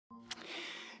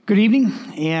Good evening,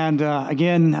 and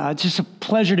again, it's just a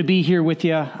pleasure to be here with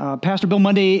you. Pastor Bill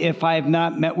Monday, if I have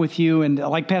not met with you, and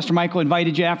like Pastor Michael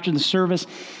invited you after the service,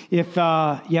 if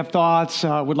you have thoughts,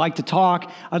 would like to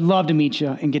talk, I'd love to meet you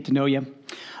and get to know you.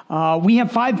 We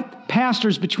have 5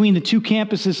 pastors between the 2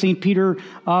 campuses, St. Peter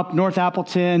up North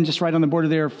Appleton, just right on the border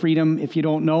there of Freedom, if you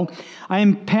don't know. I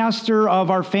am pastor of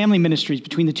our family ministries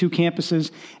between the 2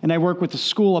 campuses, and I work with the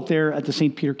school up there at the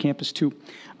St. Peter campus too.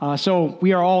 So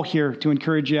we are all here to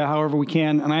encourage you however we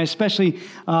can, and I especially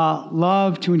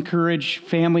love to encourage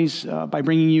families by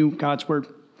bringing you God's Word.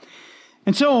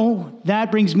 And so that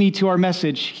brings me to our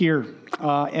message here.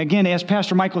 Again, as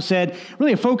Pastor Michael said,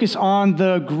 really a focus on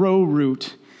the grow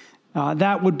root.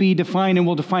 That would be defined, and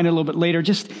we'll define it a little bit later,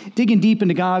 just digging deep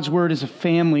into God's Word as a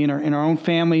family, in our own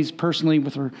families, personally,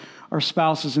 with our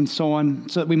spouses and so on,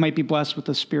 so that we might be blessed with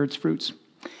the Spirit's fruits.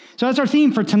 So that's our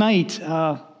theme for tonight.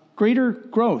 Greater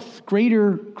growth,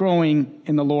 greater growing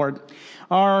in the Lord.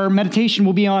 Our meditation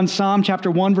will be on Psalm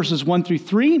chapter 1, verses 1 through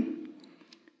 3.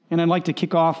 And I'd like to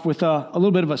kick off with a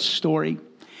little bit of a story.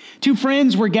 2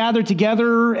 friends were gathered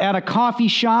together at a coffee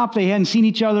shop. They hadn't seen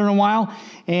each other in a while,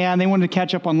 and they wanted to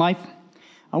catch up on life.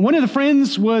 One of the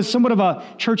friends was somewhat of a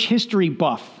church history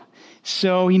buff.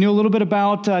 So he knew a little bit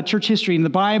about church history in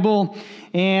the Bible,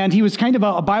 and he was kind of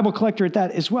a Bible collector at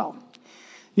that as well.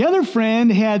 The other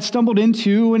friend had stumbled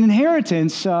into an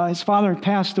inheritance. His father had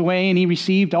passed away, and he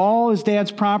received all his dad's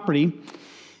property.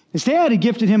 His dad had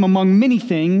gifted him, among many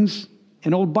things,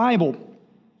 an old Bible.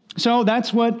 So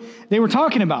that's what they were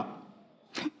talking about.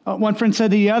 One friend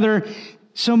said to the other,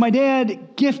 "So my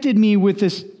dad gifted me with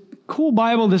this cool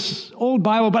Bible, this old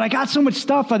Bible, but I got so much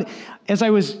stuff that as I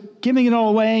was giving it all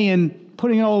away and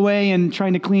putting it all away and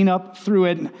trying to clean up through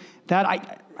it, that I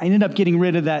ended up getting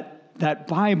rid of that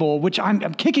Bible, which I'm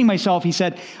kicking myself." He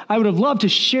said, "I would have loved to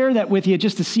share that with you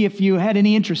just to see if you had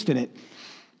any interest in it."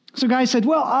 So the guy said,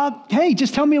 "Well, hey,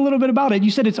 just tell me a little bit about it. You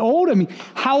said it's old. I mean,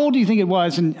 how old do you think it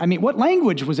was? And I mean, what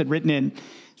language was it written in?" And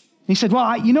he said,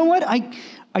 "Well, you know what?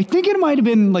 I think it might have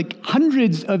been like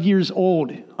hundreds of years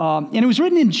old. And it was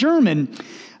written in German.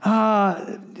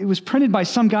 It was printed by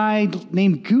some guy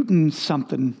named Guten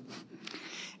something."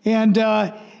 And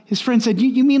his friend said,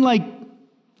 You mean like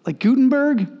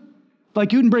Gutenberg?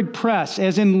 Like Gutenberg press,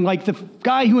 as in like the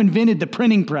guy who invented the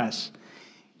printing press.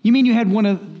 You mean you had one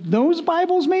of those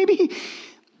Bibles maybe?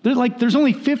 There's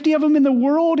only 50 of them in the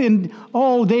world, and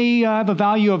they have a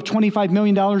value of $25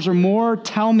 million or more.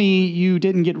 Tell me you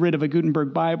didn't get rid of a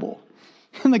Gutenberg Bible.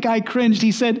 And the guy cringed.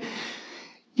 He said,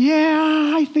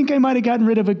 "Yeah, I think I might have gotten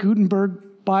rid of a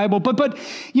Gutenberg Bible, but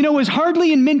it was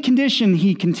hardly in mint condition,"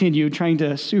 he continued, trying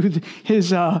to soothe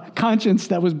his conscience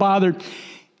that was bothered.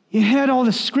 "It had all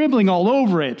the scribbling all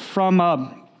over it from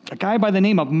a guy by the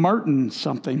name of Martin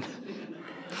something."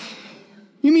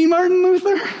 "You mean Martin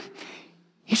Luther?"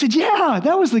 He said, "Yeah,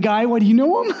 that was the guy. What, do you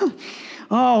know him?"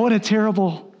 Oh, what a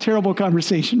terrible, terrible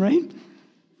conversation, right?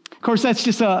 Of course, that's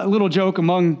just a little joke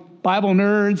among Bible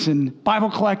nerds and Bible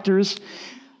collectors.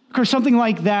 Of course, something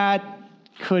like that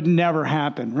could never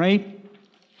happen, right?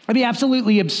 It'd be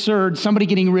absolutely absurd, somebody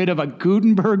getting rid of a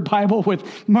Gutenberg Bible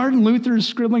with Martin Luther's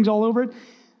scribblings all over it.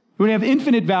 It would have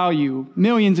infinite value,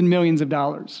 millions and millions of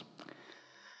dollars.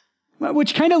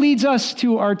 Which kind of leads us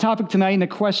to our topic tonight and a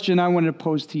question I wanted to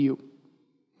pose to you.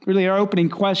 Really, our opening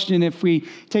question, if we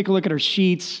take a look at our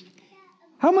sheets,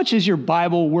 how much is your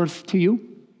Bible worth to you?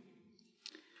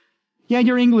 Yeah,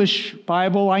 your English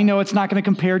Bible, I know it's not going to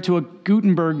compare to a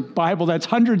Gutenberg Bible that's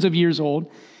hundreds of years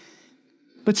old.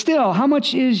 But still, how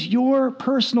much is your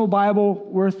personal Bible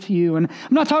worth to you? And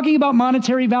I'm not talking about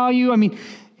monetary value. I mean,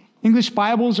 English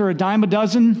Bibles are a dime a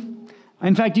dozen.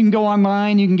 In fact, you can go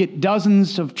online, you can get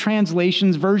dozens of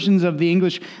translations, versions of the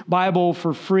English Bible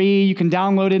for free. You can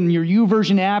download it in your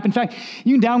YouVersion app. In fact,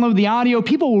 you can download the audio.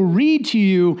 People will read to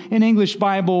you an English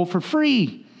Bible for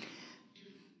free.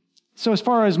 So as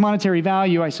far as monetary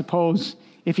value, I suppose,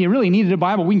 if you really needed a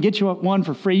Bible, we can get you one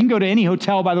for free. You can go to any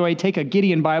hotel, by the way, take a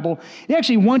Gideon Bible. They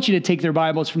actually want you to take their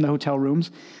Bibles from the hotel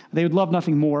rooms. They would love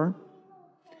nothing more.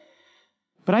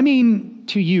 But I mean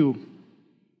to you,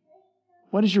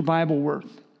 what is your Bible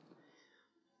worth?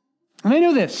 And I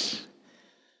know this.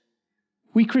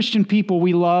 We Christian people,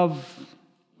 we love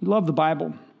the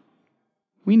Bible.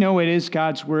 We know it is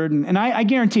God's Word. And I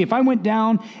guarantee if I went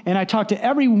down and I talked to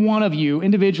every one of you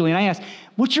individually and I asked,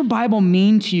 what's your Bible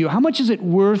mean to you? How much is it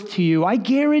worth to you? I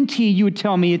guarantee you would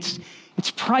tell me it's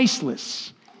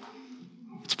priceless.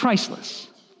 It's priceless.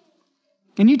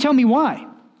 And you tell me why.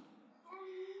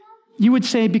 You would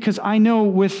say, because I know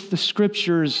with the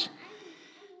Scriptures,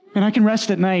 and I can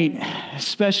rest at night,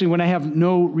 especially when I have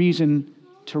no reason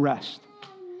to rest.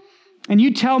 And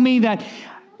you tell me that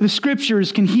The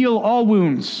Scriptures can heal all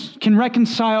wounds, can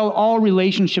reconcile all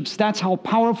relationships. That's how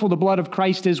powerful the blood of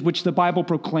Christ is, which the Bible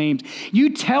proclaims. You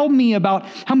tell me about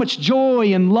how much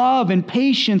joy and love and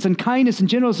patience and kindness and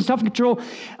gentleness and self-control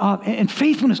and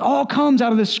faithfulness all comes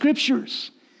out of the Scriptures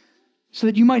so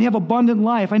that you might have abundant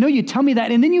life. I know you tell me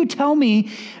that, and then you tell me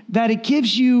that it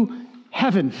gives you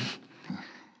heaven.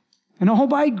 And all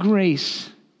by grace,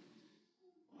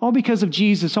 all because of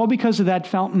Jesus, all because of that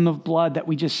fountain of blood that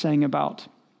we just sang about.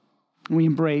 We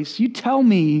embrace. You tell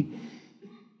me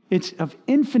it's of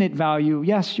infinite value.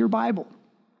 Yes, your Bible.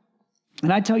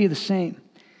 And I tell you the same.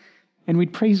 And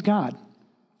we'd praise God.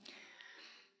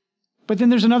 But then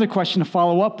there's another question to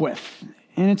follow up with.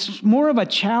 And it's more of a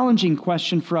challenging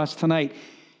question for us tonight.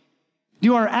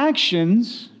 Do our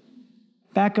actions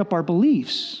back up our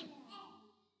beliefs?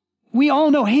 We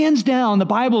all know, hands down, the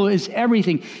Bible is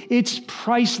everything. It's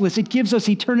priceless. It gives us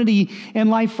eternity and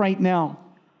life right now.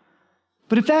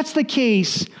 But if that's the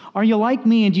case, are you like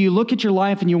me and do you look at your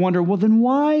life and you wonder, well, then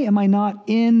why am I not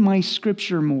in my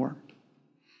Scripture more?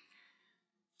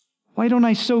 Why don't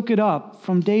I soak it up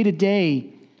from day to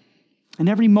day and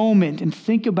every moment and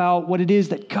think about what it is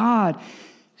that God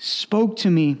spoke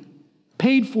to me,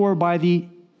 paid for by the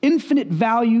infinite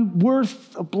value,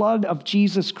 worth of blood of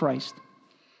Jesus Christ?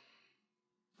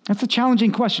 That's a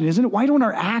challenging question, isn't it? Why don't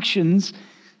our actions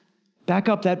back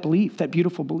up that belief, that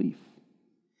beautiful belief?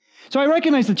 So I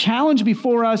recognize the challenge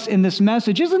before us in this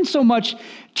message isn't so much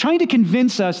trying to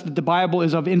convince us that the Bible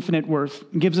is of infinite worth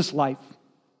and gives us life.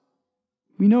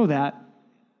 We know that.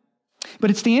 But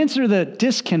it's to answer the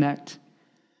disconnect.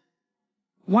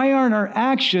 Why aren't our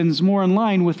actions more in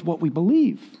line with what we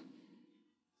believe?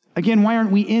 Again, why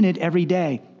aren't we in it every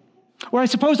day? Or I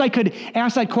suppose I could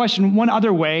ask that question one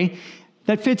other way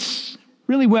that fits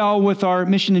really well with our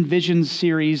Mission and Visions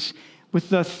series, with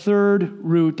the third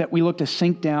root that we look to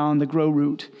sink down, the grow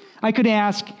root. I could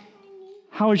ask,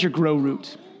 how is your grow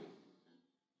root?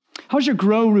 How's your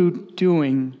grow root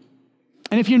doing?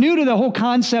 And if you're new to the whole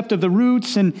concept of the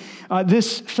roots and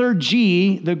this third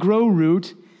G, the grow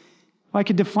root, I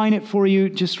could define it for you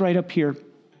just right up here.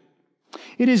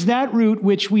 It is that root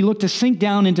which we look to sink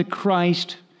down into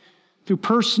Christ through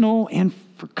personal and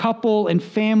for couple and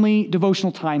family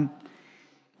devotional time,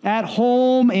 at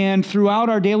home and throughout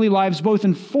our daily lives, both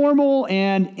in formal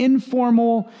and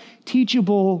informal,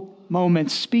 teachable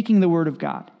moments, speaking the Word of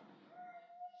God.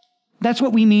 That's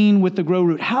what we mean with the grow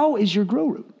root. How is your grow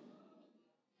root?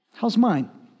 How's mine?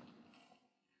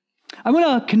 I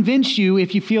want to convince you,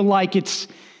 if you feel like it's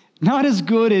not as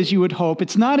good as you would hope,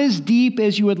 it's not as deep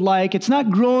as you would like, it's not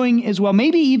growing as well,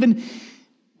 maybe even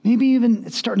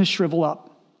it's starting to shrivel up.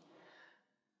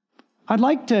 I'd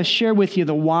like to share with you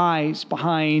the whys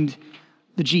behind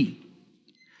the G.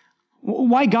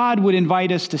 Why God would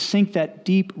invite us to sink that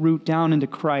deep root down into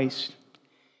Christ.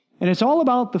 And it's all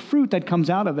about the fruit that comes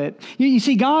out of it. You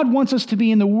see, God wants us to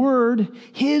be in the Word,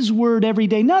 His Word every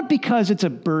day, not because it's a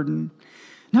burden,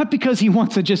 not because He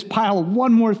wants to just pile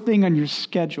one more thing on your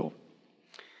schedule,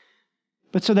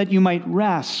 but so that you might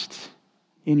rest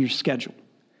in your schedule,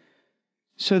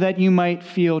 so that you might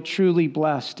feel truly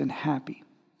blessed and happy.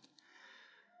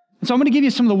 And so I'm going to give you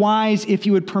some of the whys, if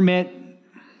you would permit,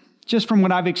 just from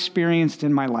what I've experienced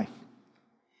in my life.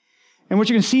 And what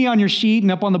you're going to see on your sheet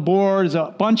and up on the board is a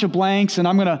bunch of blanks, and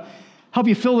I'm going to help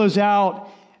you fill those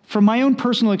out from my own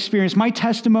personal experience, my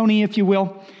testimony, if you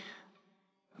will,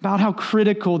 about how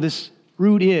critical this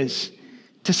root is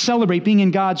to celebrate being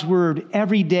in God's Word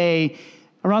every day,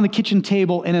 around the kitchen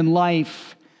table and in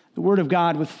life, the Word of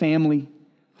God with family,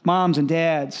 moms and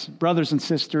dads, brothers and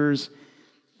sisters,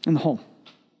 in the home.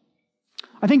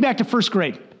 I think back to first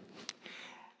grade.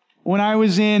 When I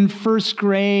was in first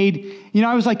grade,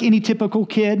 I was like any typical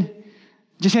kid.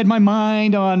 Just had my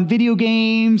mind on video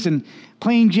games and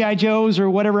playing G.I. Joes or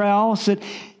whatever else. At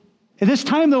this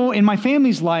time, though, in my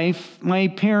family's life, my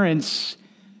parents,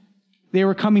 they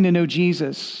were coming to know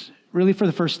Jesus, really for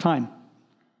the first time.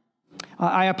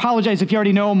 I apologize if you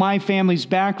already know my family's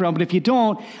background, but if you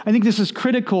don't, I think this is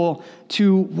critical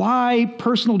to why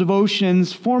personal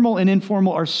devotions, formal and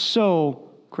informal, are so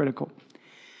critical.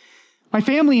 My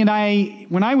family and I,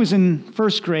 when I was in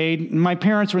first grade, and my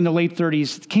parents were in the late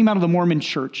 30s, came out of the Mormon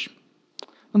church.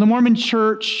 And the Mormon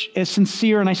church, as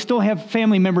sincere, and I still have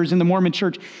family members in the Mormon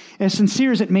church, as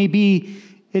sincere as it may be,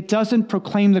 it doesn't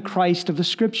proclaim the Christ of the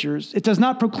Scriptures. It does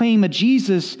not proclaim a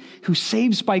Jesus who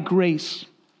saves by grace.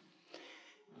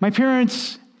 My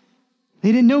parents,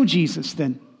 they didn't know Jesus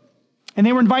then. And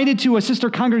they were invited to a sister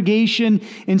congregation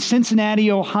in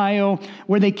Cincinnati, Ohio,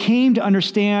 where they came to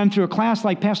understand through a class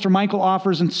like Pastor Michael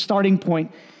offers in Starting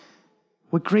Point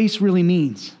what grace really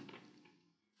means.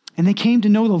 and they came to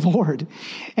know the Lord.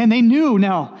 And they knew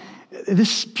now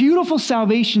this beautiful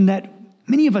salvation that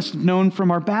many of us have known from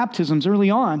our baptisms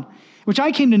early on, which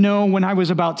I came to know when I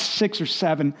was about 6 or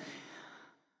 7.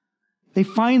 They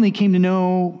finally came to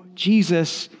know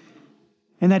Jesus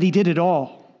and that he did it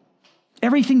all.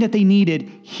 Everything that they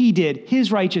needed, he did.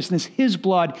 His righteousness, his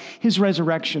blood, his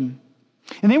resurrection.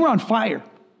 And they were on fire.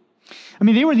 I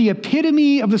mean, they were the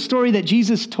epitome of the story that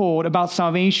Jesus told about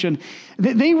salvation.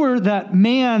 They were that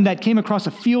man that came across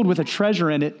a field with a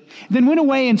treasure in it, then went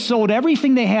away and sold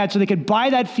everything they had so they could buy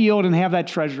that field and have that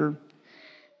treasure.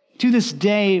 To this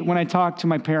day, when I talk to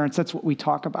my parents, that's what we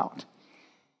talk about.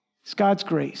 It's God's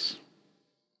grace,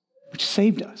 which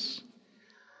saved us.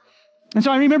 And so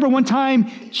I remember one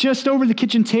time, just over the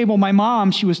kitchen table, my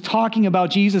mom, she was talking about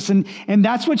Jesus, and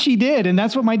that's what she did, and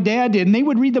that's what my dad did. And they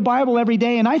would read the Bible every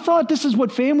day, and I thought this is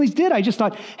what families did. I just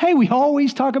thought, hey, we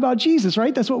always talk about Jesus,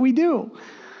 right? That's what we do.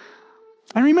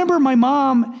 I remember my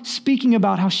mom speaking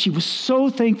about how she was so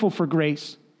thankful for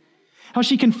grace, how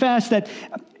she confessed that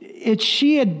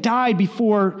she had died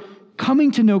before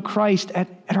coming to know Christ at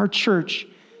our church.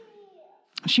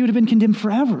 She would have been condemned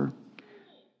forever.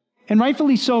 And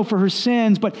rightfully so for her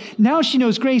sins, but now she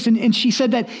knows grace. And she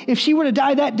said that if she were to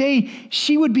die that day,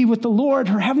 she would be with the Lord,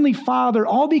 her heavenly Father,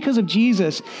 all because of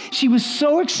Jesus. She was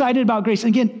so excited about grace.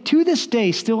 And again, to this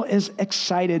day, still is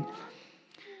excited.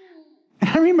 And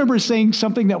I remember saying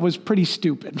something that was pretty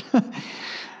stupid.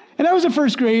 And I was a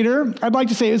first grader. I'd like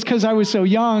to say it was because I was so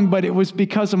young, but it was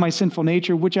because of my sinful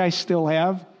nature, which I still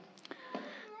have.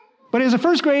 But as a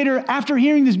first grader, after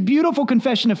hearing this beautiful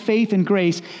confession of faith and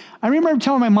grace, I remember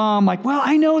telling my mom, like, well,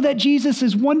 I know that Jesus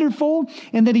is wonderful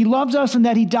and that he loves us and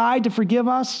that he died to forgive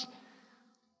us.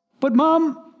 But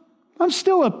Mom, I'm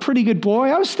still a pretty good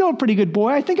boy. I was still a pretty good boy.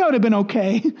 I think I would have been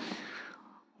okay.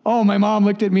 Oh, my mom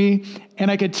looked at me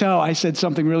and I could tell I said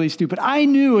something really stupid. I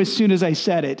knew as soon as I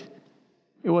said it,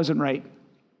 it wasn't right.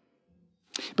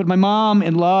 But my mom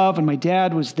in love and my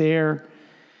dad was there.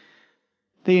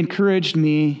 They encouraged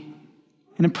me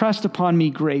and impressed upon me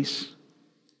grace.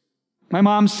 My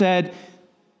mom said,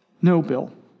 no,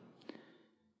 Bill,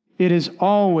 it is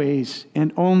always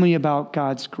and only about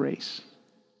God's grace.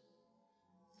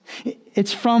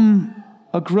 It's from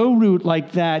a grow root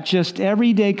like that, just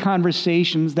everyday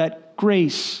conversations, that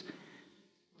grace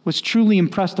was truly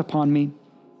impressed upon me.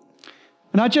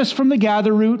 Not just from the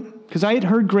gather root, because I had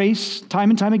heard grace time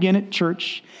and time again at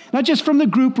church. Not just from the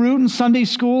group root in Sunday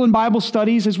school and Bible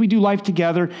studies as we do life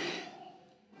together,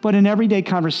 but in everyday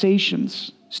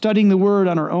conversations, studying the Word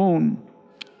on our own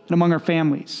and among our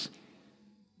families.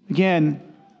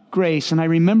 Again, grace, and I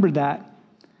remember that.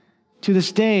 To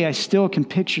this day, I still can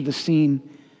picture the scene.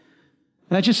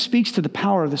 And that just speaks to the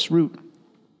power of this root.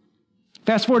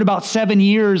 Fast forward about 7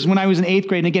 years when I was in 8th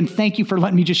grade. And again, thank you for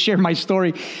letting me just share my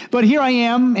story. But here I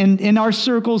am in our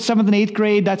circles, 7th and 8th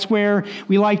grade. That's where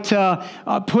we like to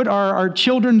put our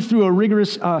children through a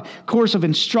rigorous course of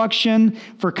instruction.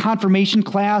 For confirmation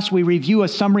class, we review a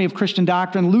summary of Christian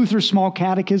doctrine, Luther's small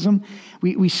catechism.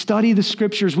 We study the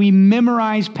scriptures. We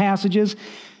memorize passages.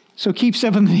 So keep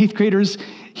 7th and 8th graders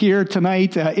here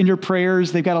tonight in your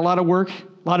prayers. They've got a lot of work,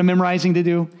 a lot of memorizing to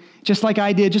do, just like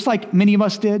I did, just like many of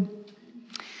us did.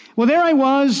 Well, there I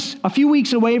was, a few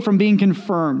weeks away from being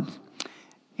confirmed,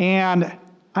 and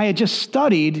I had just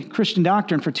studied Christian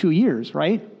doctrine for 2 years,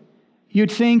 right?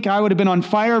 You'd think I would have been on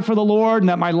fire for the Lord and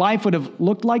that my life would have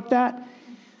looked like that.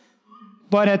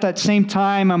 But at that same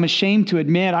time, I'm ashamed to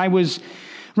admit I was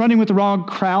running with the wrong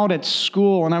crowd at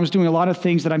school, and I was doing a lot of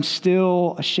things that I'm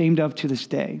still ashamed of to this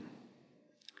day.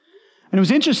 And it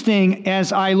was interesting,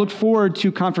 as I looked forward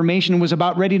to confirmation and was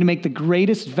about ready to make the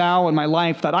greatest vow in my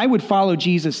life that I would follow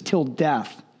Jesus till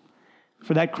death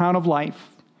for that crown of life.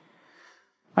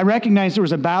 I recognized there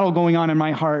was a battle going on in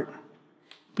my heart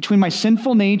between my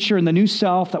sinful nature and the new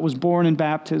self that was born in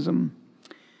baptism.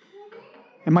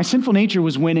 And my sinful nature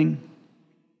was winning.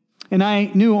 And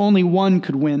I knew only one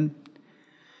could win.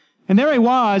 And there I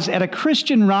was at a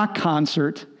Christian rock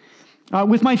concert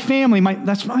with my family.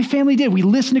 That's what my family did. We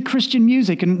listened to Christian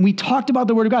music and we talked about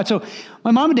the Word of God. So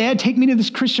my mom and dad take me to this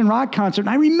Christian rock concert. And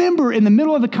I remember in the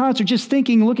middle of the concert just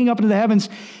thinking, looking up into the heavens,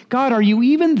 God, are you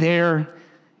even there?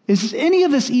 Is any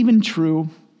of this even true?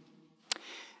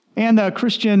 And the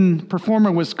Christian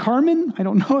performer was Carmen. I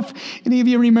don't know if any of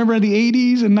you remember the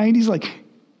 80s and 90s, like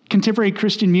contemporary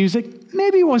Christian music.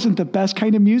 Maybe it wasn't the best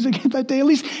kind of music that day. At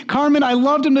least Carmen, I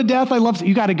loved him to death.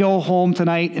 You got to go home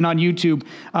tonight and on YouTube,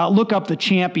 look up The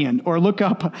Champion or look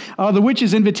up The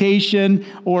Witch's Invitation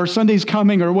or Sunday's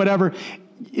Coming or whatever.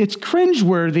 It's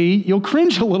cringeworthy. You'll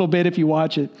cringe a little bit if you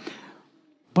watch it.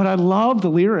 But I love the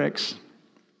lyrics.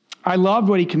 I loved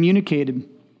what he communicated.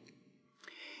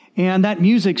 And that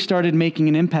music started making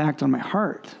an impact on my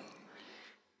heart.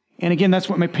 And again, that's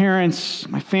what my parents,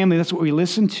 my family, that's what we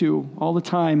listened to all the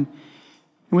time.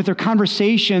 And with their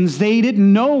conversations, they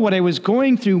didn't know what I was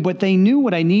going through, but they knew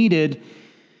what I needed.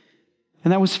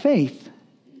 And that was faith.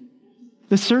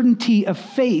 The certainty of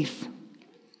faith.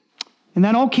 And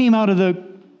that all came out of the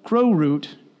grow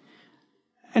root.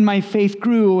 And my faith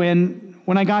grew. And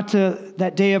when I got to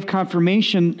that day of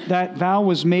confirmation, that vow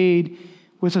was made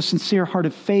with a sincere heart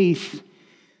of faith.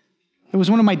 It was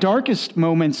one of my darkest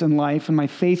moments in life, in my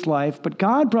faith life, but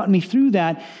God brought me through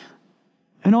that,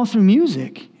 and all through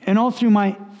music, and all through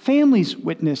my family's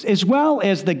witness, as well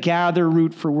as the gather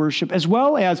root for worship, as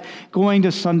well as going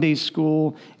to Sunday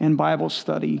school and Bible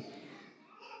study.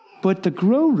 But the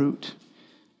grow root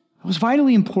was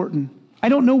vitally important. I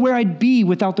don't know where I'd be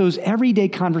without those everyday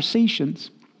conversations.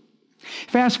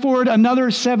 Fast forward another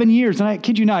 7 years, and I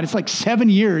kid you not, it's like 7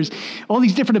 years. All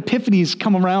these different epiphanies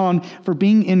come around for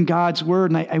being in God's Word,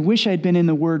 and I wish I'd been in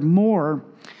the Word more.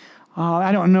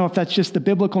 I don't know if that's just the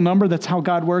biblical number, that's how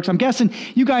God works. I'm guessing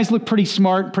you guys look pretty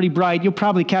smart, pretty bright. You'll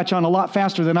probably catch on a lot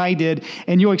faster than I did,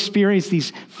 and you'll experience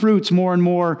these fruits more and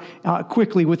more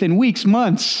quickly within weeks,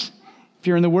 months, if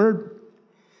you're in the Word.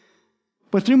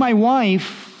 But through my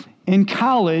wife in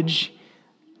college,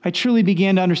 I truly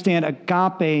began to understand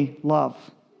agape love.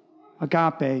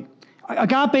 Agape.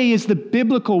 Agape is the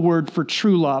biblical word for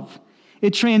true love.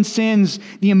 It transcends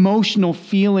the emotional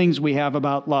feelings we have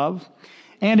about love.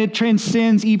 And it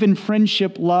transcends even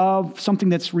friendship love, something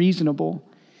that's reasonable.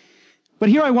 But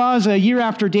here I was a year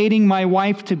after dating my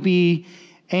wife-to-be,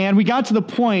 and we got to the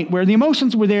point where the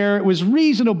emotions were there, it was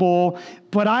reasonable,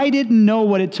 but I didn't know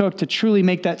what it took to truly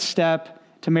make that step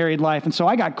to married life. And so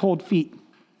I got cold feet.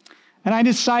 And I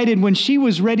decided when she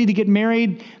was ready to get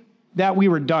married that we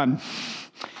were done.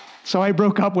 So I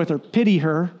broke up with her. Pity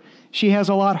her. She has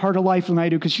a lot harder life than I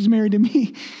do because she's married to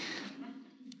me.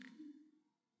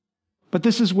 But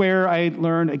this is where I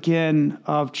learned again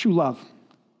of true love.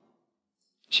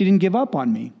 She didn't give up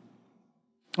on me.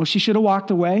 Oh, she should have walked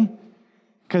away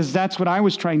because that's what I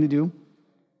was trying to do.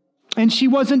 And she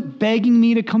wasn't begging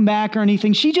me to come back or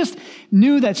anything. She just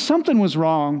knew that something was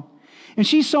wrong. And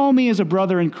she saw me as a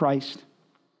brother in Christ.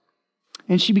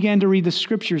 And she began to read the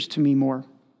scriptures to me more.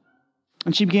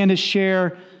 And she began to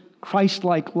share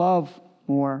Christ-like love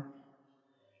more.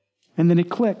 And then it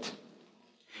clicked.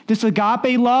 This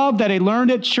agape love that I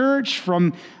learned at church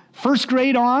from first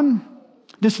grade on,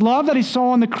 this love that I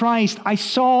saw in the Christ, I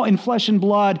saw in flesh and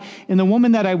blood in the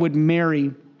woman that I would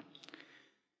marry.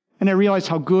 And I realized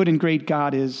how good and great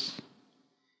God is.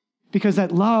 Because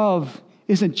that love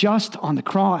isn't just on the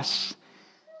cross.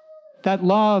 That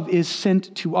love is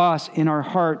sent to us in our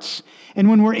hearts. And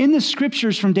when we're in the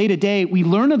scriptures from day to day, we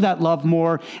learn of that love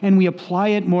more, and we apply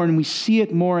it more, and we see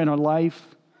it more in our life.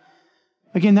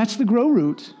 Again, that's the grow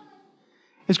root.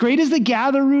 As great as the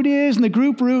gather root is and the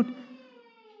group root,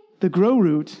 the grow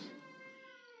root,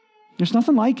 there's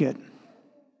nothing like it.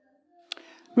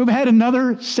 Move ahead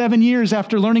another 7 years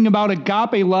after learning about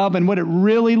agape love and what it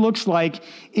really looks like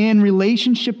in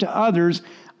relationship to others.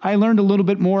 I learned a little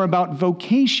bit more about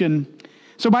vocation.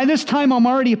 So by this time, I'm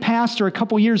already a pastor, a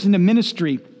couple years into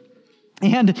ministry.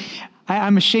 And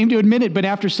I'm ashamed to admit it, but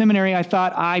after seminary, I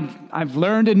thought, I've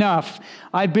learned enough.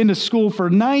 I've been to school for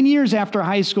 9 years after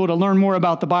high school to learn more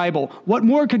about the Bible. What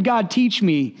more could God teach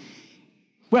me?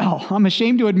 Well, I'm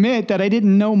ashamed to admit that I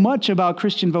didn't know much about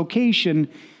Christian vocation,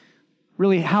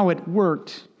 really how it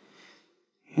worked.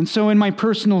 And so in my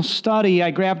personal study,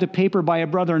 I grabbed a paper by a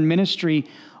brother in ministry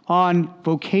on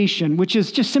vocation, which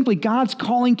is just simply God's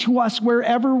calling to us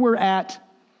wherever we're at.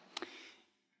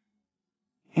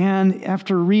 And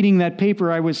after reading that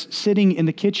paper, I was sitting in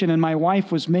the kitchen and my wife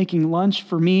was making lunch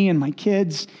for me and my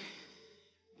kids.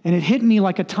 And it hit me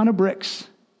like a ton of bricks.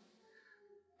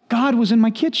 God was in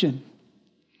my kitchen.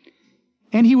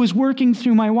 And He was working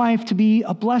through my wife to be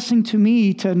a blessing to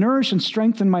me, to nourish and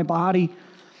strengthen my body.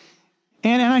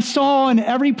 And I saw in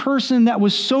every person that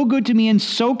was so good to me and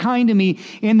so kind to me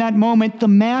in that moment, the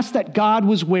mask that God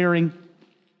was wearing.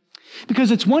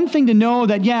 Because it's one thing to know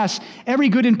that, yes, every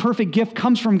good and perfect gift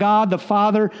comes from God, the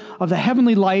Father of the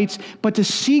heavenly lights, but to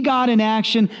see God in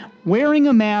action, wearing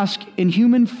a mask in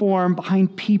human form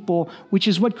behind people, which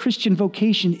is what Christian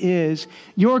vocation is,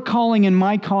 your calling and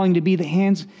my calling to be the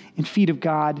hands and feet of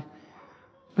God,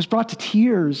 was brought to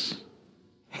tears.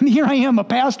 And here I am, a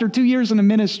pastor, 2 years in a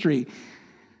ministry.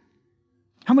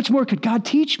 How much more could God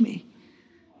teach me?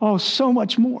 Oh, so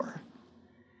much more.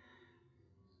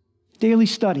 Daily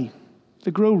study, the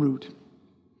grow root.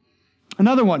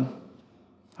 Another one,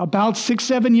 about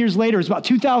 6-7 years later, it's about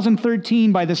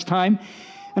 2013 by this time,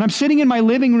 and I'm sitting in my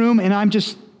living room and I'm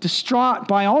just distraught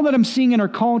by all that I'm seeing in our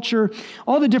culture,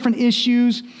 all the different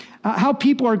issues, how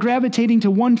people are gravitating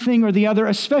to one thing or the other,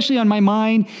 especially on my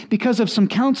mind because of some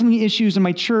counseling issues in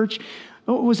my church.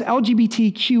 It was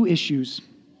LGBTQ issues.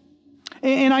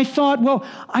 And I thought, well,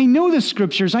 I know the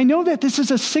scriptures. I know that this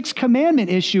is a sixth commandment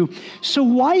issue. So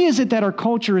why is it that our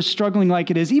culture is struggling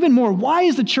like it is? Even more, why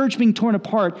is the church being torn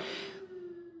apart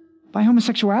by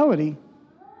homosexuality?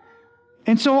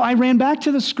 And so I ran back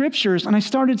to the scriptures and I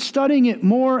started studying it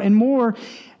more and more.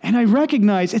 And I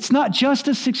recognized it's not just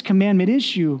a sixth commandment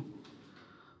issue,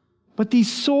 but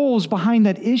these souls behind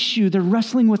that issue, they're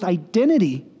wrestling with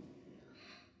identity.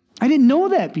 I didn't know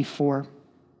that before.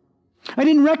 I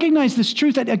didn't recognize this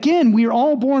truth that, again, we are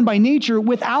all born by nature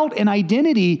without an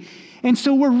identity. And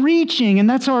so we're reaching, and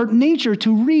that's our nature,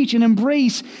 to reach and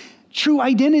embrace true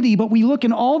identity. But we look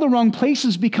in all the wrong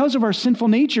places because of our sinful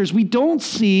natures. We don't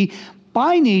see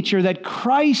by nature that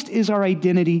Christ is our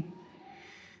identity.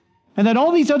 And that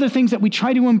all these other things that we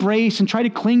try to embrace and try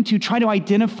to cling to, try to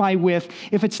identify with,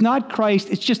 if it's not Christ,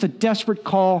 it's just a desperate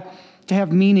call to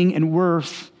have meaning and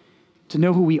worth, to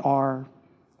know who we are.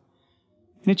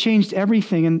 And it changed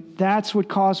everything, and that's what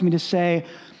caused me to say,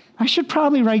 I should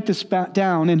probably write this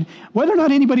down, and whether or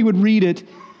not anybody would read it,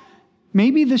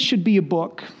 maybe this should be a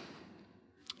book.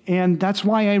 And that's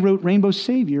why I wrote Rainbow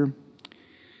Savior.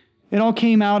 It all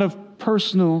came out of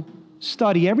personal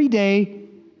study. Every day,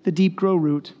 the deep grow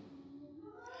root.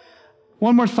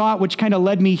 One more thought, which kind of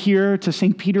led me here to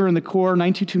St. Peter and the Core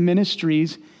 922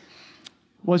 Ministries,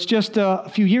 was just a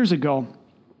few years ago,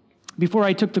 before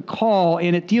I took the call,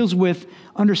 and it deals with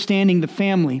understanding the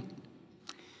family.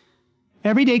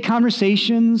 Everyday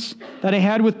conversations that I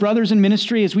had with brothers in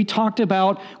ministry as we talked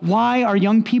about why our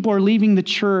young people are leaving the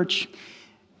church.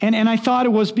 And I thought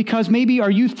it was because maybe our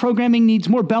youth programming needs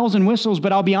more bells and whistles,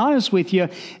 but I'll be honest with you,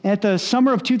 at the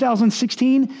summer of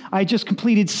 2016, I just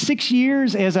completed 6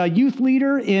 years as a youth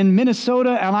leader in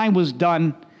Minnesota, and I was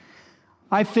done.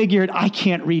 I figured I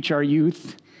can't reach our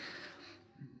youth.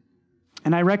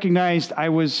 And I recognized I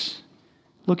was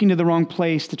looking to the wrong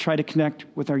place to try to connect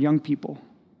with our young people.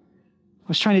 I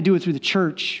was trying to do it through the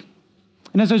church.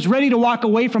 And as I was ready to walk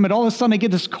away from it, all of a sudden I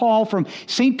get this call from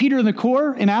St. Peter and the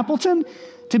Core in Appleton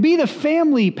to be the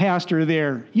family pastor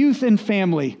there, youth and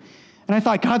family. And I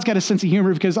thought, God's got a sense of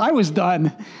humor because I was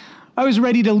done. I was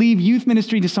ready to leave youth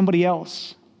ministry to somebody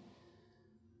else.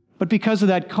 But because of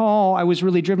that call, I was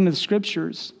really driven to the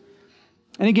scriptures.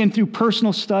 And again, through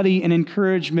personal study and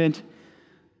encouragement,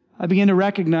 I began to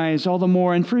recognize all the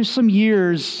more, and for some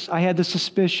years, I had the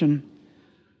suspicion,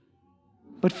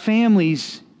 but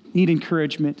families need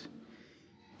encouragement.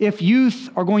 If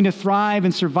youth are going to thrive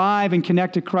and survive and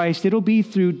connect to Christ, it'll be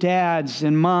through dads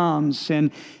and moms and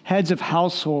heads of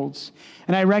households.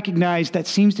 And I recognize that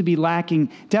seems to be lacking,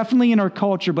 definitely in our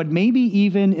culture, but maybe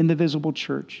even in the visible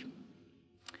church.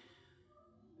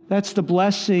 That's the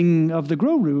blessing of the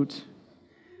Grow Root.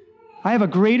 I have a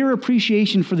greater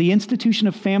appreciation for the institution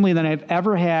of family than I've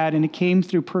ever had, and it came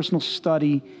through personal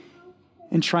study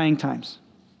in trying times.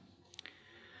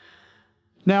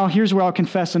 Now, here's where I'll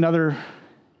confess another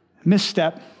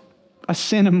misstep, a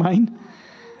sin of mine.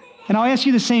 And I'll ask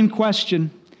you the same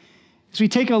question. As we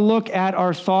take a look at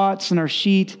our thoughts and our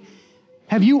sheet,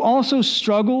 have you also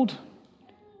struggled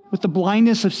with the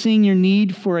blindness of seeing your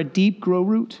need for a deep grow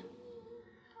root?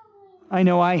 I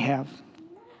know I have.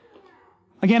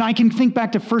 Again, I can think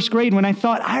back to first grade when I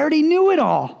thought, I already knew it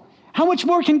all. How much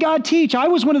more can God teach? I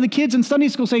was one of the kids in Sunday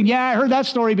school saying, yeah, I heard that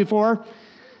story before.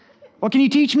 What can you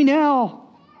teach me now?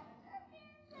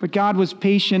 But God was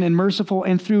patient and merciful,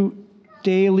 and through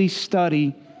daily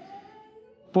study,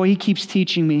 boy, He keeps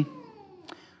teaching me.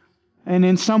 And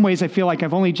in some ways, I feel like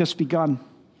I've only just begun.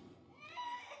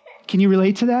 Can you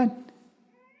relate to that?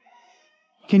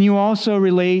 Can you also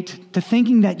relate to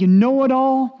thinking that you know it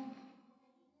all,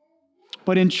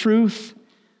 but in truth,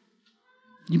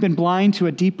 you've been blind to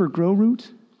a deeper grow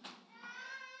root?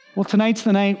 Well, tonight's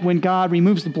the night when God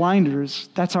removes the blinders.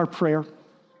 That's our prayer.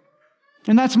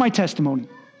 And that's my testimony.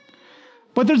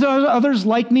 But there's others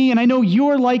like me, and I know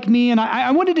you're like me, and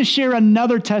I wanted to share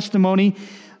another testimony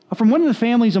from one of the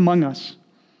families among us.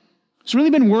 It's really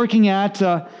been working at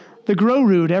the Grow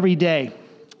Root every day.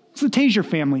 It's the Tazier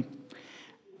family.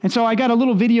 And so I got a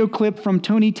little video clip from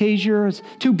Tony Tazier. It's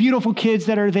two beautiful kids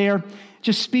that are there,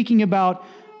 just speaking about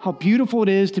how beautiful it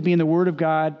is to be in the Word of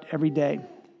God every day.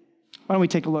 Why don't we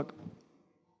take a look?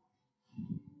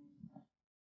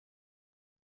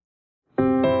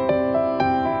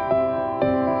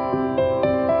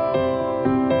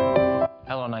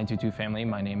 222 family.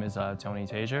 My name is Tony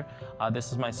Tazier.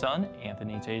 This is my son,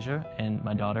 Anthony Tazier, and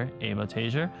my daughter, Ava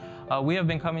Tazier. We have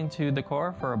been coming to the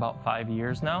Core for about 5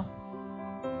 years now.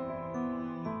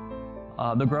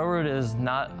 The Grow Root is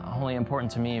not only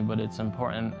important to me, but it's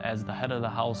important as the head of the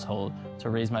household to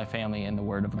raise my family in the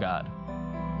Word of God.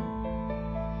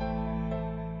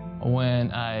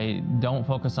 When I don't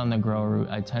focus on the Grow Root,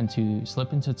 I tend to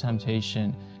slip into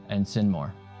temptation and sin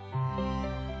more.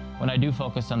 When I do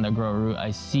focus on the Grow Root,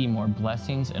 I see more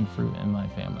blessings and fruit in my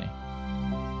family.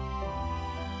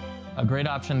 A great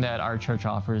option that our church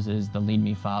offers is the Lead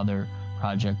Me Father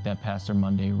project that Pastor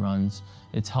Monday runs.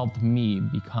 It's helped me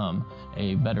become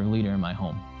a better leader in my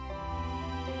home.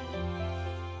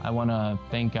 I want to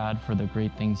thank God for the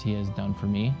great things He has done for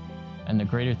me and the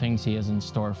greater things He has in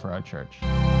store for our church.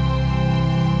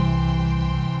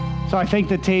 So I thank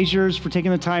the Taziers for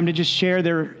taking the time to just share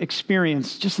their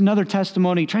experience. Just another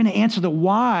testimony, trying to answer the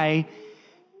why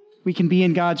we can be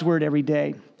in God's Word every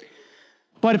day.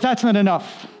 But if that's not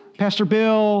enough, Pastor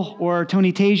Bill or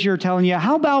Tony Tazier are telling you,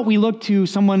 how about we look to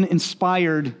someone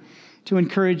inspired to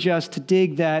encourage us to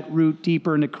dig that root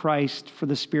deeper into Christ for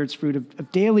the Spirit's fruit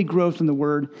of daily growth in the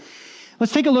Word.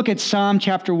 Let's take a look at Psalm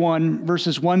chapter 1,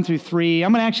 verses 1 through 3.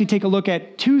 I'm going to actually take a look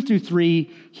at 2 through 3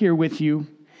 here with you.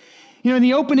 You know, in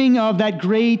the opening of that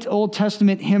great Old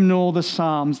Testament hymnal, the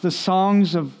Psalms, the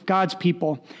songs of God's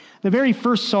people, the very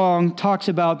first song talks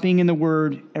about being in the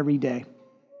Word every day.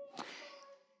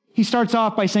 He starts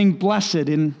off by saying, blessed,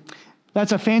 and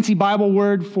that's a fancy Bible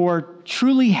word for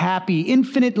truly happy,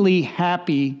 infinitely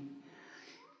happy.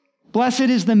 Blessed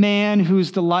is the man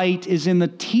whose delight is in the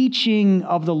teaching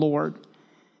of the Lord.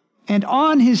 And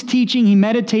on his teaching, he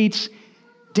meditates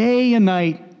day and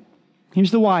night.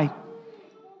 Here's the why.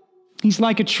 He's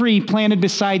like a tree planted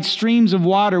beside streams of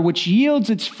water, which yields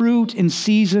its fruit in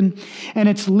season, and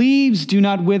its leaves do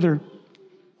not wither.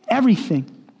 Everything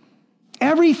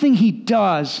he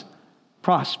does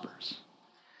prospers.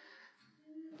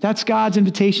 That's God's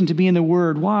invitation to be in the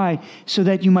Word. Why? So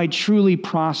that you might truly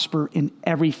prosper in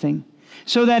everything.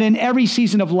 So that in every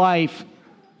season of life,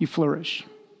 you flourish.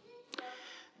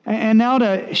 And now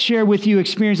to share with you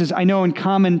experiences I know in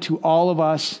common to all of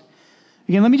us.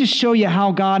 Again, let me just show you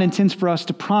how God intends for us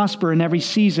to prosper in every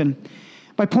season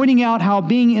by pointing out how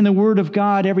being in the Word of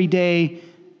God every day,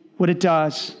 what it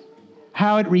does,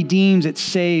 how it redeems, it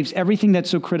saves, everything that's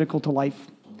so critical to life.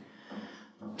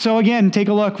 So again, take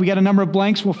a look. We got a number of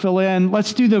blanks we'll fill in.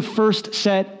 Let's do the first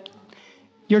set.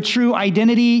 Your true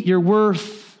identity, your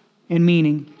worth, and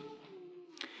meaning.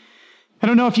 I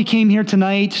don't know if you came here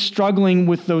tonight struggling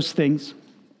with those things.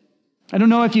 I don't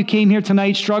know if you came here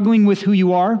tonight struggling with who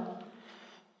you are,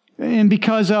 and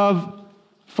because of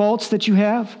faults that you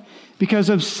have, because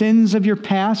of sins of your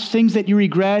past, things that you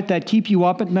regret that keep you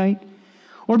up at night,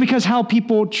 or because how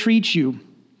people treat you.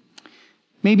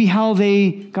 Maybe how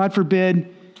they, God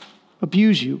forbid,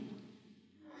 abuse you.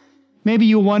 Maybe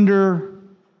you wonder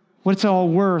what it's all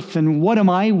worth and what am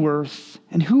I worth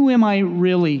and who am I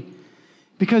really?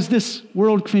 Because this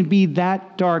world can be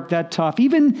that dark, that tough,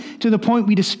 even to the point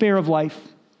we despair of life.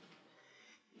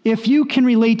 If you can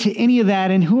relate to any of that,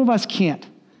 and who of us can't?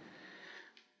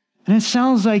 And it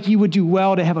sounds like you would do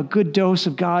well to have a good dose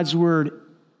of God's Word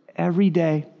every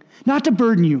day. Not to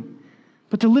burden you,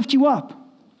 but to lift you up.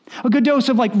 A good dose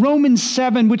of like Romans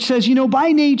 7, which says, you know,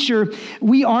 by nature,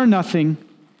 we are nothing.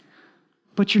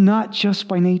 But you're not just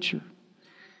by nature.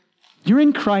 You're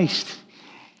in Christ.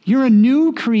 You're a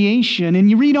new creation. And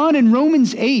you read on in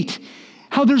Romans 8,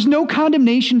 how there's no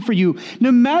condemnation for you.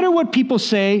 No matter what people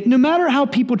say, no matter how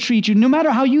people treat you, no matter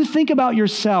how you think about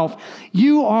yourself,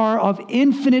 you are of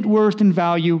infinite worth and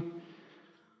value.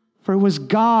 For it was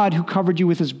God who covered you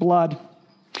with His blood.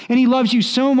 And He loves you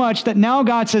so much that now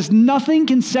God says nothing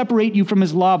can separate you from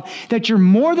His love, that you're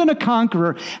more than a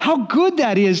conqueror. How good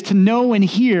that is to know and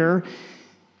hear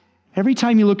every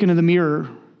time you look into the mirror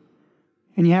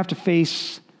and you have to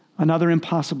face another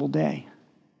impossible day.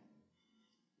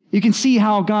 You can see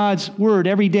how God's Word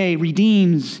every day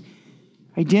redeems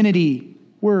identity,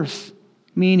 worth,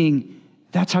 meaning.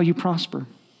 That's how you prosper.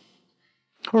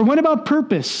 Or what about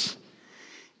purpose?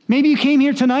 Maybe you came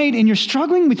here tonight and you're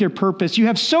struggling with your purpose. You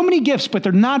have so many gifts, but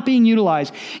they're not being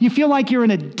utilized. You feel like you're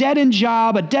in a dead-end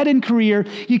job, a dead-end career.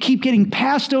 You keep getting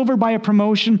passed over by a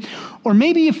promotion. Or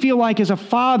maybe you feel like as a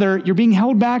father, you're being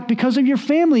held back because of your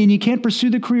family and you can't pursue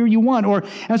the career you want. Or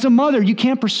as a mother, you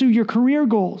can't pursue your career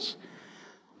goals.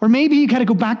 Or maybe you got to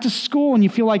go back to school and you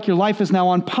feel like your life is now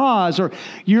on pause, or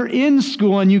you're in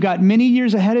school and you got many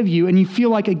years ahead of you and you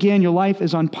feel like, again, your life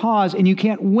is on pause and you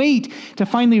can't wait to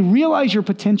finally realize your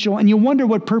potential and you wonder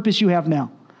what purpose you have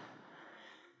now.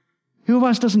 Who of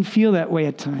us doesn't feel that way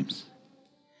at times?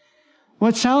 Well,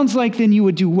 it sounds like then you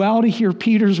would do well to hear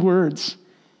Peter's words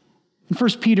in 1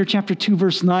 Peter chapter 2,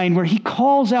 verse 9, where he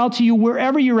calls out to you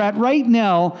wherever you're at right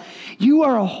now. You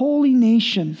are a holy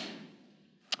nation,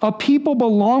 a people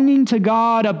belonging to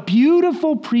God, a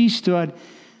beautiful priesthood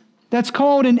that's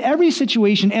called in every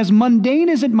situation, as mundane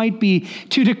as it might be,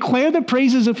 to declare the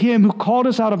praises of him who called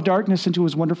us out of darkness into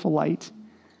his wonderful light.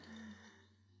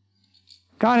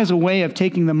 God has a way of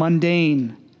taking the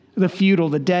mundane, the futile,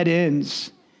 the dead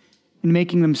ends, and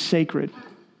making them sacred,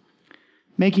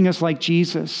 making us like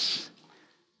Jesus,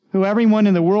 who everyone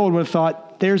in the world would have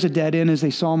thought, there's a dead end as they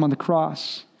saw him on the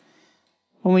cross.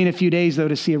 Only in a few days, though,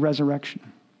 to see a resurrection.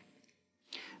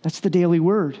 That's the daily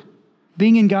word,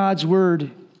 being in God's word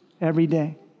every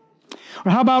day.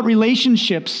 Or how about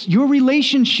relationships? Your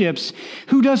relationships.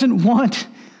 Who doesn't want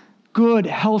good,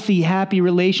 healthy, happy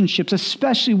relationships,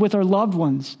 especially with our loved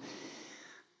ones?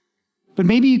 But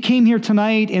maybe you came here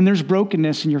tonight and there's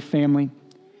brokenness in your family.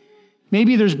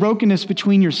 Maybe there's brokenness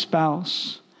between your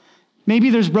spouse. Maybe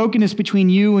there's brokenness between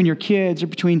you and your kids, or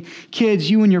between kids,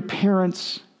 you and your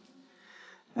parents.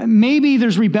 Maybe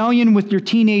there's rebellion with your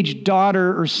teenage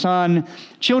daughter or son.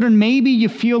 Children, maybe you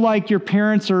feel like your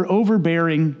parents are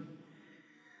overbearing.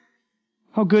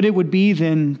 How good it would be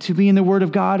then to be in the Word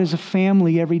of God as a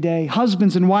family every day.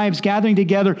 Husbands and wives gathering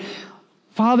together,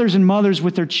 fathers and mothers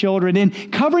with their children,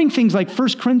 and covering things like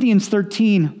 1 Corinthians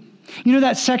 13. You know,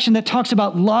 that section that talks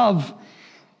about love,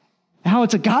 how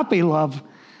it's agape love,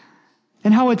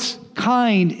 and how it's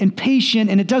kind and patient,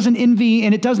 and it doesn't envy,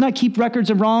 and it does not keep records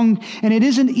of wrong, and it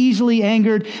isn't easily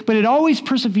angered, but it always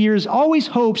perseveres, always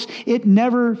hopes, it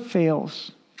never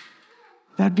fails.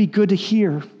 That'd be good to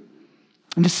hear,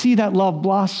 and to see that love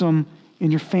blossom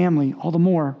in your family all the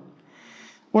more.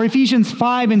 Or Ephesians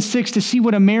 5 and 6, to see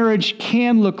what a marriage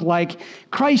can look like.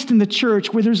 Christ in the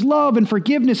church, where there's love and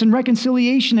forgiveness and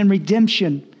reconciliation and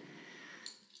redemption.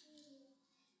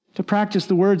 To practice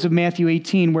the words of Matthew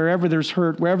 18, wherever there's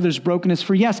hurt, wherever there's brokenness.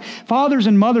 For yes, fathers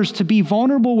and mothers to be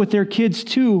vulnerable with their kids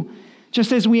too,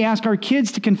 just as we ask our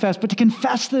kids to confess, but to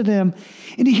confess to them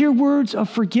and to hear words of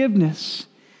forgiveness.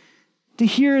 To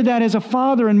hear that as a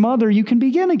father and mother, you can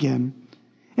begin again.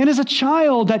 And as a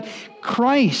child, that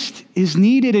Christ is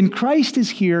needed and Christ is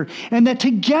here, and that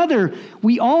together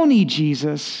we all need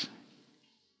Jesus.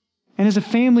 And as a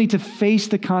family, to face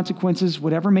the consequences,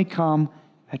 whatever may come,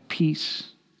 at peace.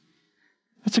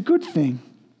 That's a good thing.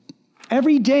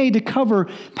 Every day to cover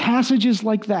passages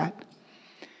like that.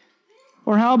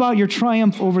 Or how about your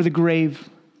triumph over the grave?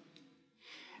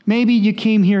 Maybe you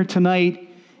came here tonight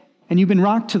and you've been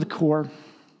rocked to the core,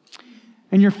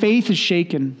 and your faith is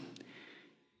shaken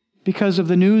because of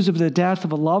the news of the death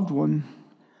of a loved one,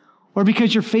 or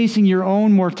because you're facing your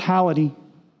own mortality.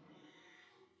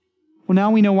 Well,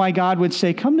 now we know why God would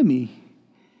say, come to me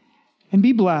and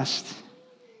be blessed.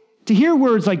 To hear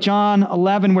words like John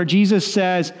 11, where Jesus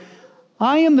says,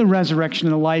 I am the resurrection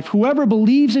and the life. Whoever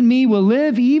believes in me will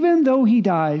live even though he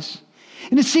dies.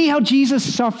 And to see how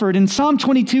Jesus suffered in Psalm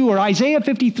 22 or Isaiah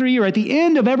 53 or at the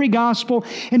end of every gospel,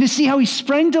 and to see how he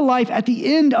sprang to life at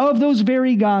the end of those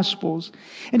very gospels,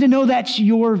 and to know that's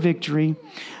your victory.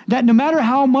 That no matter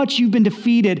how much you've been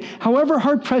defeated, however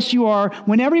hard-pressed you are,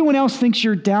 when everyone else thinks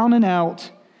you're down and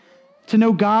out, to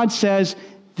know God says,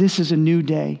 this is a new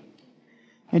day.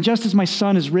 And just as my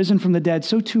son is risen from the dead,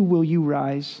 so too will you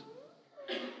rise.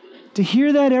 To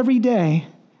hear that every day,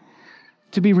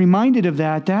 to be reminded of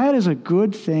that, that is a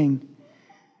good thing.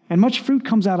 And much fruit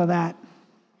comes out of that.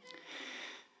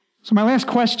 So my last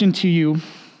question to you,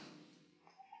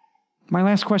 my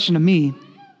last question to me,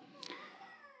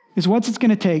 is what's it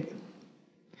going to take?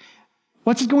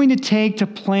 What's it going to take to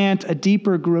plant a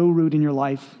deeper grow root in your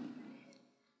life?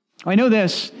 I know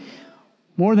this,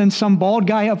 more than some bald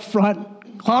guy up front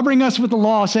clobbering us with the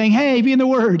law, saying, hey, be in the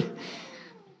Word.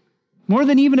 More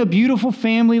than even a beautiful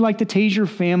family like the Taser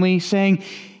family saying,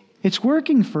 it's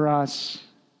working for us.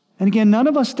 And again, none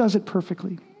of us does it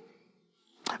perfectly.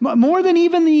 But more than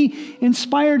even the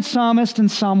inspired psalmist in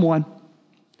Psalm 1.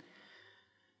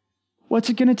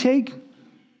 What's it going to take?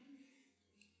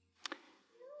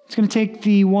 It's going to take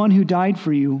the one who died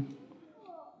for you,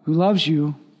 who loves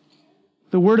you,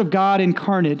 the Word of God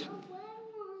incarnate,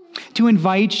 to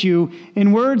invite you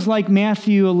in words like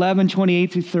Matthew 11,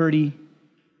 28 through 30,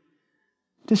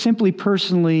 to simply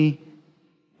personally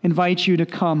invite you to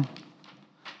come.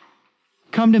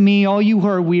 Come to me, all you who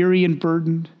are weary and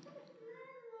burdened,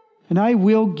 and I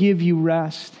will give you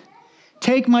rest.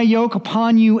 Take my yoke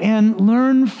upon you and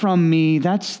learn from me.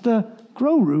 That's the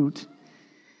grow root.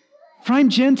 For I'm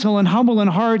gentle and humble in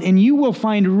heart, and you will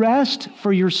find rest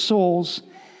for your souls.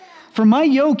 For my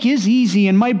yoke is easy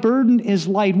and my burden is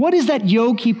light. What is that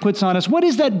yoke he puts on us? What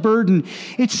is that burden?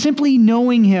 It's simply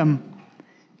knowing him,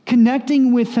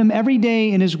 connecting with him every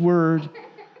day in his word.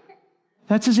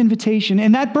 That's his invitation.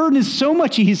 And that burden is so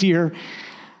much easier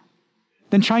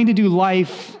than trying to do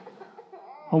life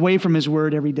away from his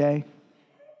word every day.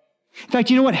 In fact,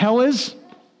 you know what hell is?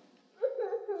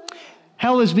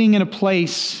 Hell is being in a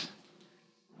place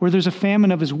where there's a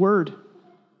famine of his word,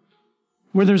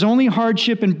 where there's only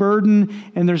hardship and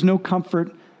burden and there's no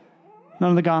comfort,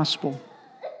 none of the gospel.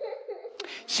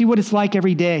 See what it's like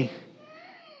every day.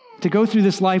 To go through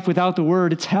this life without the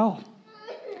word, it's hell.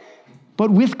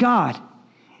 But with God,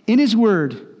 in his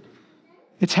word,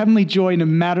 it's heavenly joy no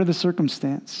matter the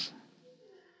circumstance.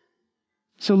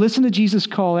 So listen to Jesus'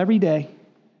 call every day.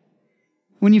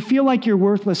 When you feel like you're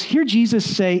worthless, hear Jesus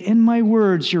say, in my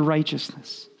words, your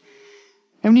righteousness.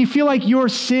 And when you feel like your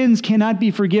sins cannot be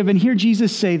forgiven, hear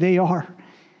Jesus say, they are.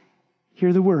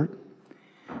 Hear the word.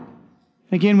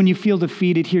 Again, when you feel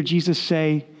defeated, hear Jesus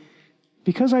say,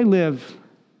 because I live,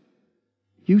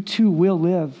 you too will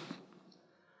live.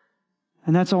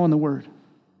 And that's all in the word.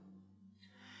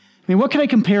 I mean, what can I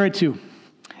compare it to?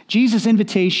 Jesus'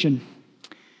 invitation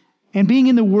and being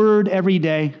in the word every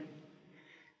day.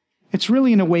 It's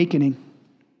really an awakening.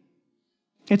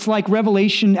 It's like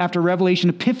revelation after revelation,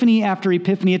 epiphany after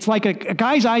epiphany. It's like a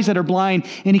guy's eyes that are blind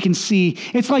and he can see.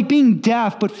 It's like being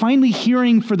deaf, but finally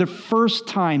hearing for the first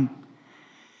time.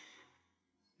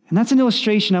 And that's an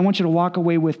illustration I want you to walk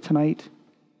away with tonight.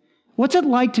 What's it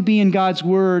like to be in God's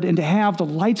word and to have the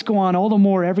lights go on all the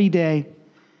more every day?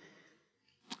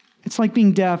 It's like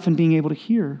being deaf and being able to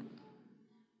hear.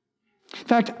 In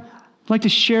fact, I'd like to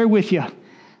share with you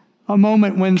a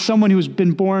moment when someone who's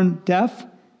been born deaf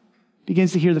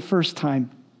begins to hear the first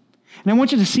time. And I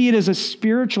want you to see it as a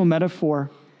spiritual metaphor,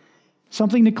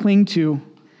 something to cling to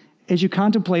as you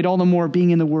contemplate all the more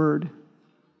being in the Word.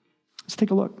 Let's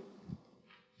take a look.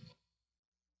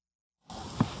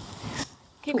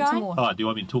 Keep going. Oh, do you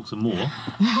want me to talk some more?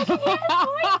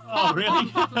 Oh, really?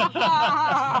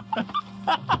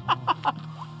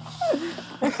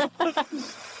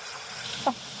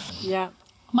 Yeah.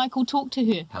 Michael, talk to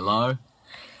her. Hello?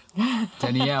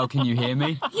 Danielle, can you hear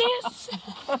me? Yes.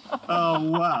 Oh,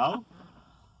 wow.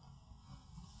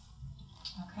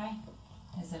 Okay.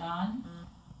 Is it on?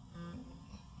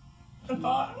 It's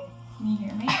on. Can you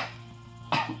hear me?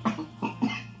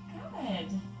 Good.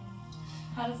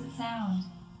 How does it sound?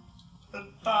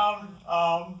 My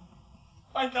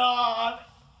God.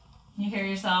 Can you hear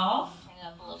yourself? Turn it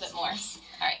up a little bit more.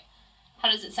 All right. How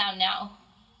does it sound now?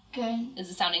 Good. Is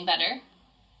it sounding better?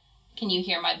 Can you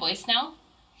hear my voice now?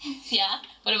 Yeah?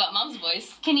 What about Mom's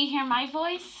voice? Can you hear my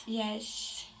voice?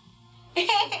 Yes.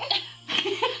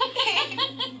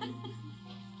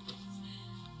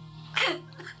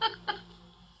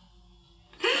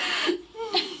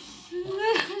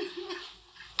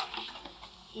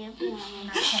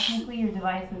 Technically, your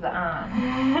device is on.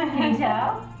 Can you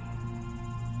tell?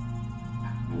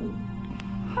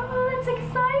 Oh, that's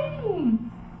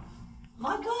exciting.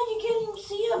 My God, you can't even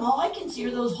see him. All I can see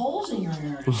are those holes in your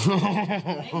hair. Maybe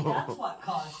that's what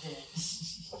caused it.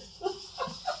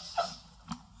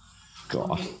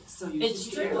 God. So it's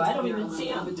true. I don't even see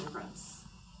him. A difference.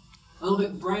 A little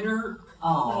bit brighter.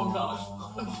 Oh,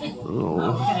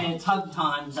 Oh. okay, it's hug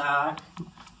time, Zach.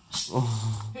 Here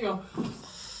you go.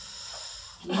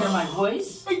 Can you hear my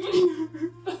voice?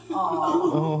 Oh.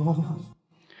 Oh.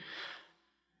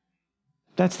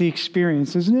 That's the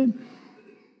experience, isn't it?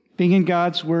 Being in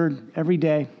God's Word every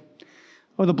day.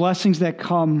 Oh, the blessings that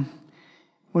come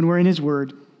when we're in His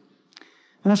Word.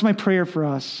 And that's my prayer for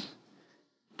us,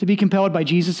 to be compelled by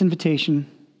Jesus' invitation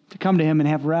to come to Him and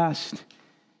have rest,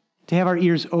 to have our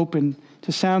ears open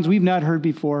to sounds we've not heard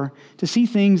before, to see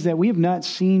things that we have not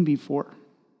seen before.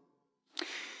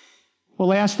 Well,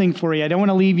 last thing for you, I don't want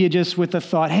to leave you just with the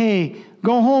thought, hey,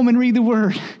 go home and read the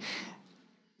Word.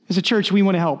 As a church, we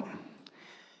want to help.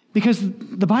 Because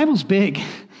the Bible's big.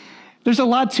 There's a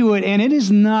lot to it, and it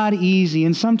is not easy.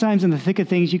 And sometimes in the thick of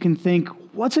things, you can think,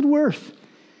 what's it worth?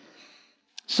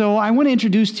 So I want to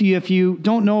introduce to you, if you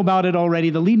don't know about it already,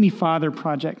 the Lead Me Father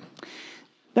Project.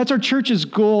 That's our church's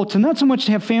goal, to not so much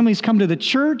to have families come to the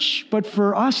church, but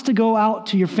for us to go out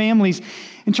to your families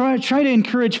and try to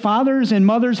encourage fathers and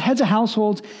mothers, heads of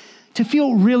households, to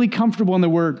feel really comfortable in the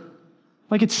Word.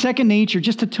 Like it's second nature,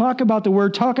 just to talk about the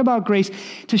Word, talk about grace,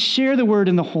 to share the Word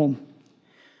in the home.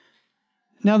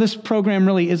 Now, this program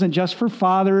really isn't just for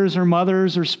fathers or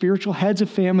mothers or spiritual heads of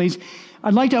families.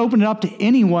 I'd like to open it up to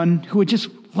anyone who would just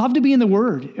love to be in the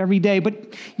Word every day,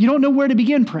 but you don't know where to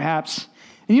begin, perhaps.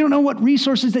 And you don't know what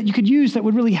resources that you could use that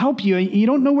would really help you. You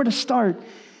don't know where to start.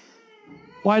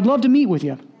 well, I'd love to meet with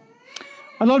you.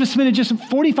 I'd love to spend just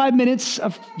 45 minutes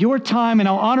of your time, and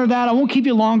I'll honor that. I won't keep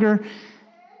you longer.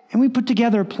 And we put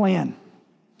together a plan.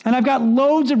 And I've got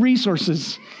loads of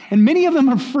resources, and many of them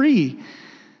are free.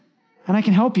 And I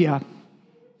can help you.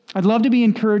 I'd love to be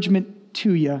encouragement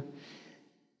to you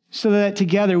so that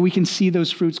together we can see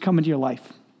those fruits come into your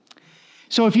life.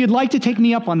 So if you'd like to take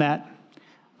me up on that,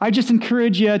 I just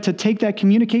encourage you to take that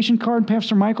communication card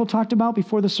Pastor Michael talked about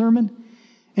before the sermon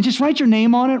and just write your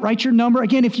name on it, write your number.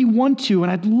 Again, if you want to,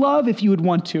 and I'd love if you would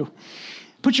want to.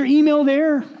 Put your email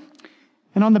there,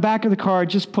 and on the back of the card,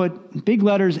 just put in big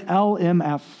letters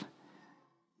LMF.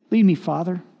 Lead me,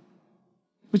 Father,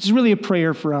 which is really a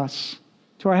prayer for us.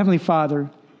 To our Heavenly Father,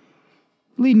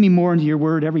 lead me more into your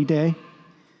word every day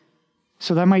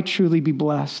so that I might truly be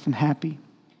blessed and happy.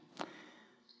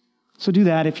 So do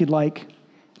that if you'd like.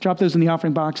 Drop those in the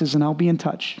offering boxes, and I'll be in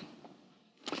touch.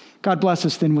 God bless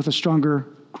us then with a stronger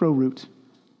grow root.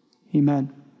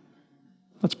 Amen.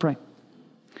 Let's pray.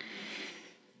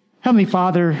 Heavenly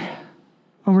Father,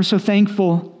 we're so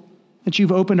thankful that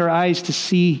you've opened our eyes to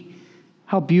see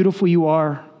how beautiful you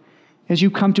are as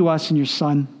you come to us in your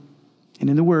Son and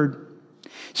in the Word.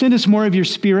 Send us more of your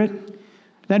Spirit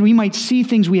that we might see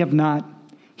things we have not,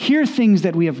 hear things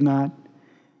that we have not,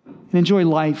 and enjoy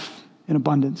life in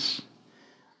abundance.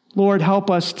 Lord, help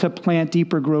us to plant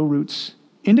deeper grow roots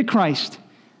into Christ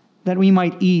that we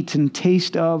might eat and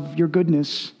taste of your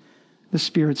goodness, the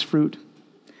Spirit's fruit.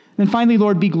 And finally,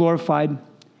 Lord, be glorified,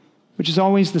 which is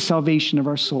always the salvation of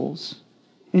our souls.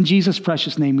 In Jesus'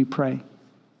 precious name we pray.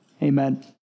 Amen.